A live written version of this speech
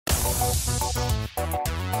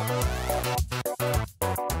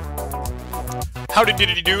Howdy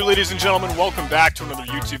diddy do, ladies and gentlemen, welcome back to another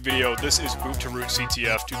YouTube video. This is b00t2root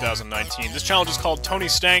CTF 2019. This challenge is called Tony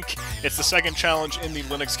Stank. It's the second challenge in the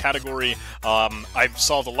Linux category. I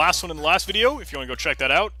solved the last one in the last video, if you want to go check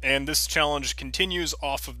that out, and this challenge continues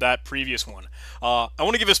off of that previous one. I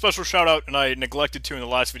want to give a special shout out, and I neglected to in the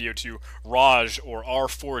last video, to Raj, or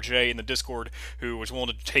R4J in the Discord, who was willing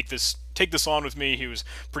to take this on with me. He was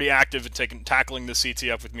pretty active in tackling the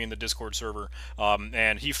CTF with me in the Discord server,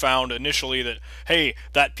 and he found initially that, hey,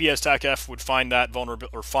 that PSTACF would find that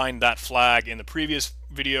vulnerability or find that flag in the previous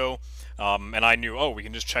video, and I knew, oh, we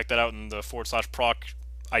can just check that out in the /proc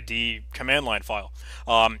ID command line file.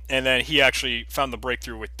 And then he actually found the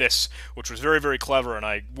breakthrough with this, which was very, very clever, and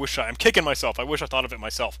I'm kicking myself. I wish I thought of it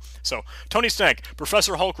myself. So, Tony Stank.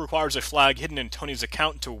 Professor Hulk requires a flag hidden in Tony's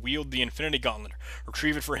account to wield the Infinity Gauntlet.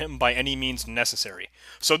 Retrieve it for him by any means necessary.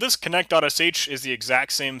 So this connect.sh is the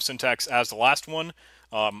exact same syntax as the last one.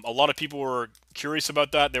 A lot of people were curious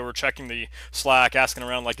about that. They were checking the Slack, asking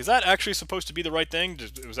around, like, is that actually supposed to be the right thing?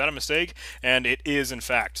 Was that a mistake? And it is, in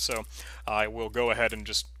fact. So I will go ahead and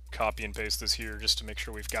just copy and paste this here just to make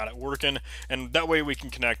sure we've got it working. And that way we can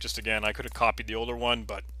connect. Just again, I could have copied the older one,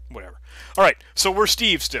 but whatever. All right, so we're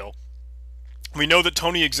Steve still. We know that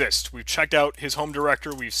Tony exists. We've checked out his home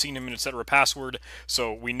director. We've seen him in etc. password,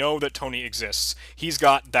 so we know that Tony exists. He's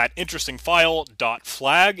got that interesting file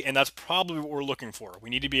 .flag, and that's probably what we're looking for. We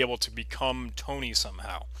need to be able to become Tony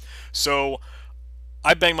somehow. So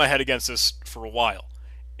I banged my head against this for a while,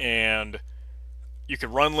 and you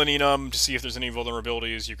could run Linenum to see if there's any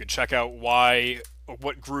vulnerabilities. You could check out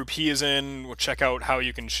what group he is in. We'll check out how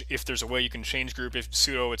you can, if there's a way you can change group, if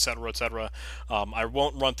sudo, etc., etc. I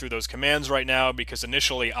won't run through those commands right now because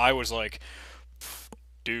initially I was like,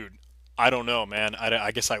 dude, I don't know, man.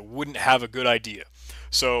 I guess I wouldn't have a good idea.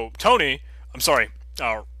 So Tony, I'm sorry,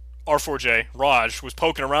 R4J, Raj, was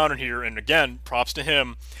poking around in here, and again, props to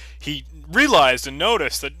him. He realized and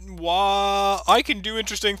noticed that, wow, I can do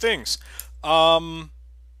interesting things. What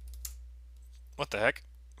the heck?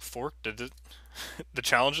 Fork? Did the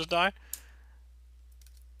challenge just die?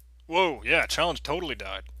 Whoa, yeah, challenge totally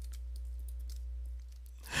died.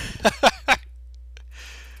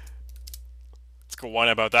 Let's go whine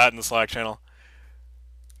about that in the Slack channel.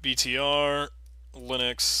 BTR,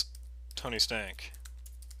 Linux, Tony Stank.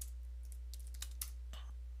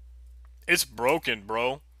 It's broken,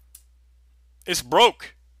 bro. It's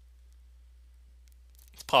broke.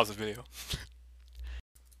 Let's pause the video.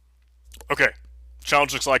 Okay,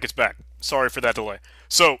 challenge looks like it's back. Sorry for that delay.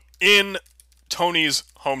 So, in Tony's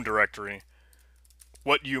home directory,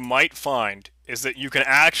 what you might find is that you can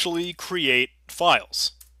actually create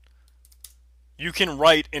files. You can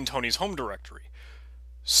write in Tony's home directory.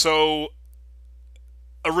 So,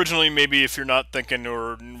 originally, maybe if you're not thinking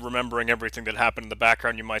or remembering everything that happened in the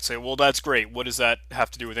background, you might say, well, that's great. What does that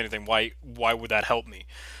have to do with anything? Why would that help me?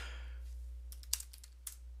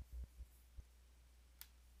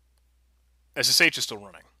 SSH is still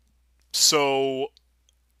running. So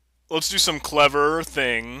let's do some clever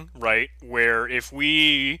thing, right, where if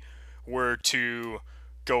we were to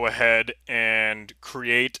go ahead and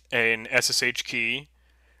create an SSH key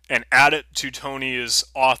and add it to Tony's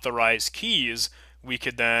authorized keys, we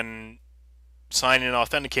could then sign in and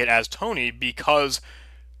authenticate as Tony because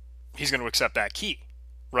he's going to accept that key,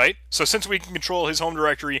 right? So since we can control his home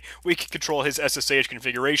directory, we can control his SSH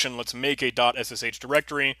configuration. Let's make a .ssh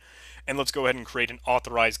directory, and let's go ahead and create an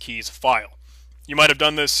authorized keys file. You might have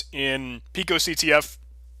done this in Pico CTF.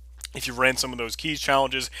 If you've ran some of those keys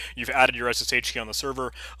challenges, you've added your SSH key on the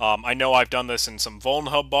server. I know I've done this in some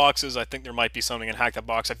VulnHub boxes. I think there might be something in Hack That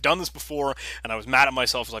Box. I've done this before, and I was mad at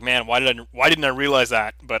myself. I was like, man, why didn't I realize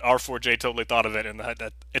that? But R4J totally thought of it, and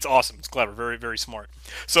that it's awesome. It's clever, very, very smart.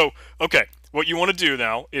 So, okay, what you want to do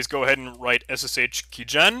now is go ahead and write SSH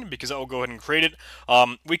keygen, because that will go ahead and create it.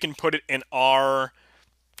 We can put it in our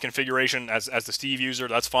configuration as the Steve user.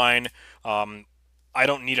 That's fine. I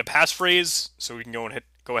don't need a passphrase, so we can go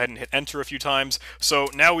ahead and hit enter a few times. So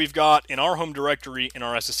now we've got in our home directory, in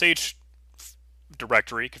our SSH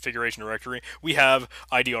directory, configuration directory, we have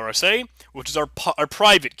IDRSA, which is our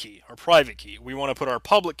private key. We want to put our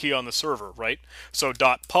public key on the server, right? So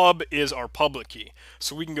 .pub is our public key.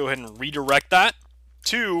 So we can go ahead and redirect that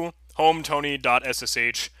to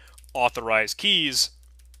home_tony.ssh authorized keys.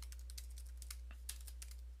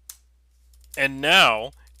 And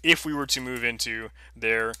now, if we were to move into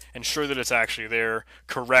there, ensure that it's actually there,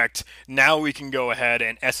 correct, now we can go ahead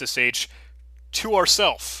and SSH to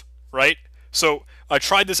ourself, right? So I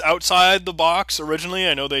tried this outside the box originally.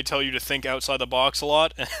 I know they tell you to think outside the box a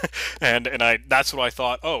lot, and that's what I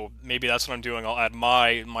thought. Oh, maybe that's what I'm doing. I'll add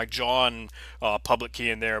my John public key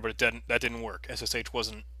in there, but that didn't work. SSH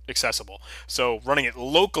wasn't accessible. So running it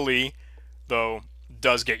locally, though,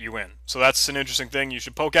 does get you in. So that's an interesting thing you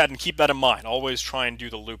should poke at and keep that in mind. Always try and do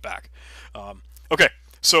the loopback. Okay,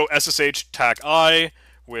 so SSH tag I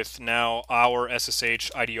with now our SSH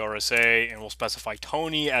ID RSA, and we'll specify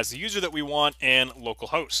Tony as the user that we want and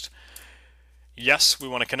localhost. Yes, we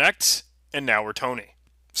want to connect, and now we're Tony.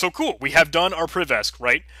 So cool, we have done our privesc,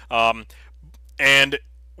 right? And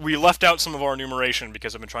we left out some of our enumeration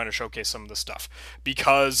because I've been trying to showcase some of this stuff,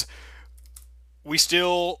 because we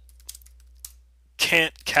still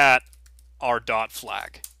can't cat our dot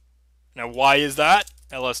flag. Now, why is that?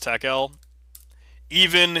 ls-tacl.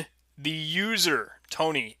 Even the user,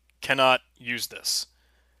 Tony, cannot use this.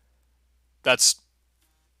 That's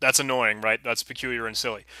annoying, right? That's peculiar and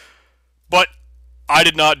silly. But I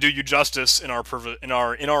did not do you justice in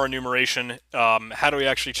our enumeration. How do we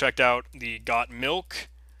actually check out the got milk?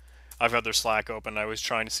 I've got their Slack open. I was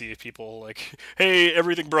trying to see if people like, hey,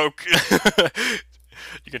 everything broke.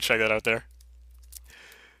 You can check that out there.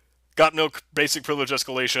 Got milk basic privilege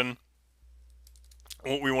escalation.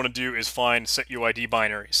 What we want to do is find set UID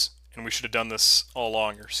binaries. And we should have done this all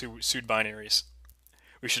along, or sued binaries.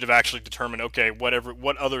 We should have actually determined, okay, what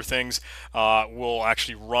other things will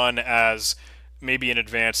actually run as maybe an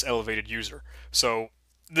advanced elevated user. So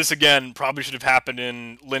this, again, probably should have happened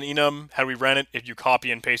in linenum had we ran it. If you copy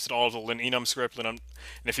and pasted all of the linenum script, and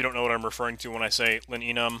if you don't know what I'm referring to when I say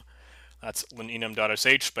linenum, that's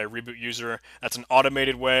linenum.sh by reboot user. That's an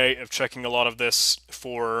automated way of checking a lot of this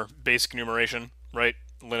for basic enumeration, right?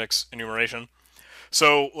 Linux enumeration.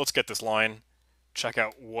 So let's get this line, check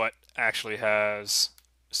out what actually has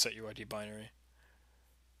set UID binary.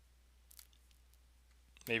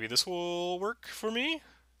 Maybe this will work for me.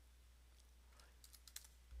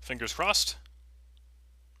 Fingers crossed.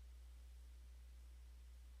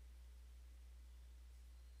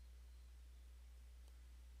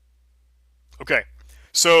 Okay,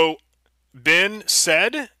 so bin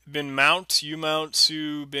sed, bin mount, umount,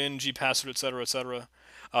 su, bin gpassword, etc., etc.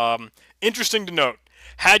 Interesting to note,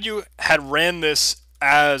 had you ran this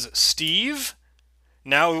as Steve,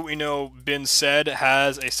 now we know bin sed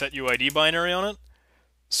has a set UID binary on it,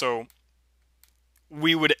 so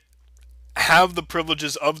we would have the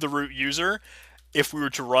privileges of the root user if we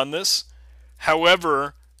were to run this.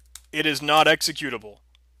 However, it is not executable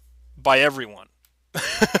by everyone.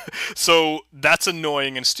 So that's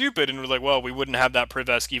annoying and stupid, and we're like, well, we wouldn't have that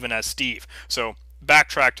privesc even as Steve. So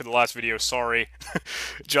backtrack to the last video. Sorry,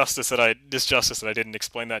 disjustice that I didn't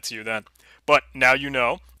explain that to you then. But now you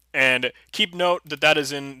know, and keep note that that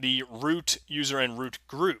is in the root user and root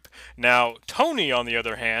group. Now Tony, on the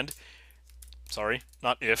other hand, sorry,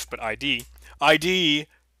 not if, but ID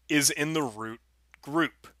is in the root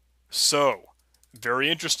group. So very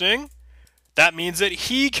interesting. That means that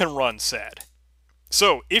he can run sed.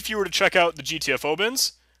 So if you were to check out the GTFO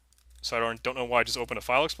bins, so I don't know why I just opened a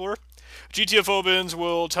file explorer. GTFO bins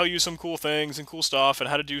will tell you some cool things and cool stuff and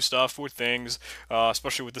how to do stuff with things,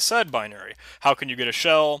 especially with the sed binary. How can you get a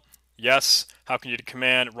shell? Yes. How can you get a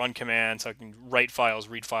command, run commands? How can you write files,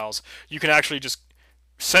 read files? You can actually just,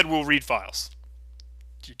 sed will read files.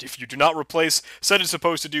 If you do not replace, sed is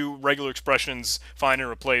supposed to do regular expressions, find and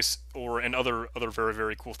replace, and other very,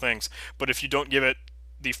 very cool things. But if you don't give it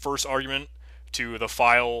the first argument to the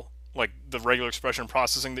file, like the regular expression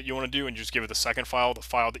processing that you want to do, and you just give it the second file, the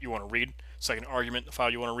file that you want to read, second argument, the file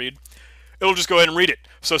you want to read, it'll just go ahead and read it.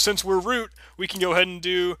 So since we're root, we can go ahead and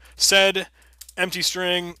do sed empty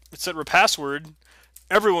string, etc. password.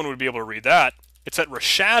 Everyone would be able to read that. Etc.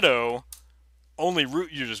 shadow, only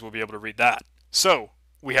root users will be able to read that. So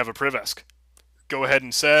we have a privesc. Go ahead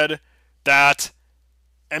and sed that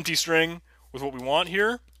empty string with what we want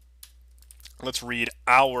here. Let's read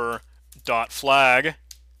our dot flag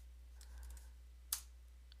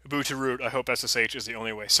boot to root. I hope SSH is the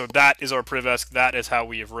only way. So that is our privesc. That is how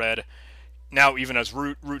we have read. Now even as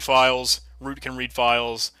root files, root can read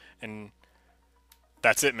files, and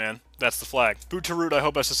that's it, man. That's the flag. Boot to root. I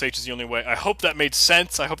hope SSH is the only way. I hope that made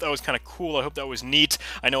sense. I hope that was kind of cool. I hope that was neat.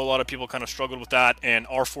 I know a lot of people kind of struggled with that, and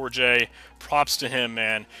R4J, props to him,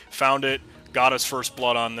 man. Found it, got his first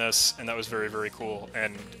blood on this, and that was very, very cool.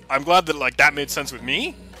 And I'm glad that like that made sense with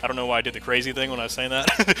me. I don't know why I did the crazy thing when I was saying that,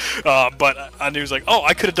 but I knew it was like, oh,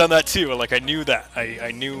 I could have done that too. Like I knew that.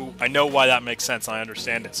 I know why that makes sense. I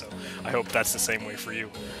understand it. So I hope that's the same way for you.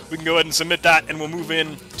 We can go ahead and submit that, and we'll move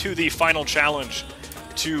in to the final challenge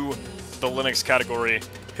to the Linux category.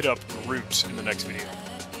 Hit up root in the next video.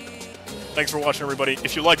 Thanks for watching, everybody.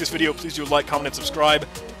 If you like this video, please do like, comment, and subscribe.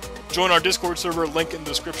 Join our Discord server, link in the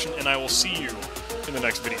description, and I will see you in the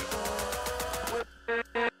next video.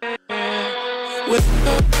 With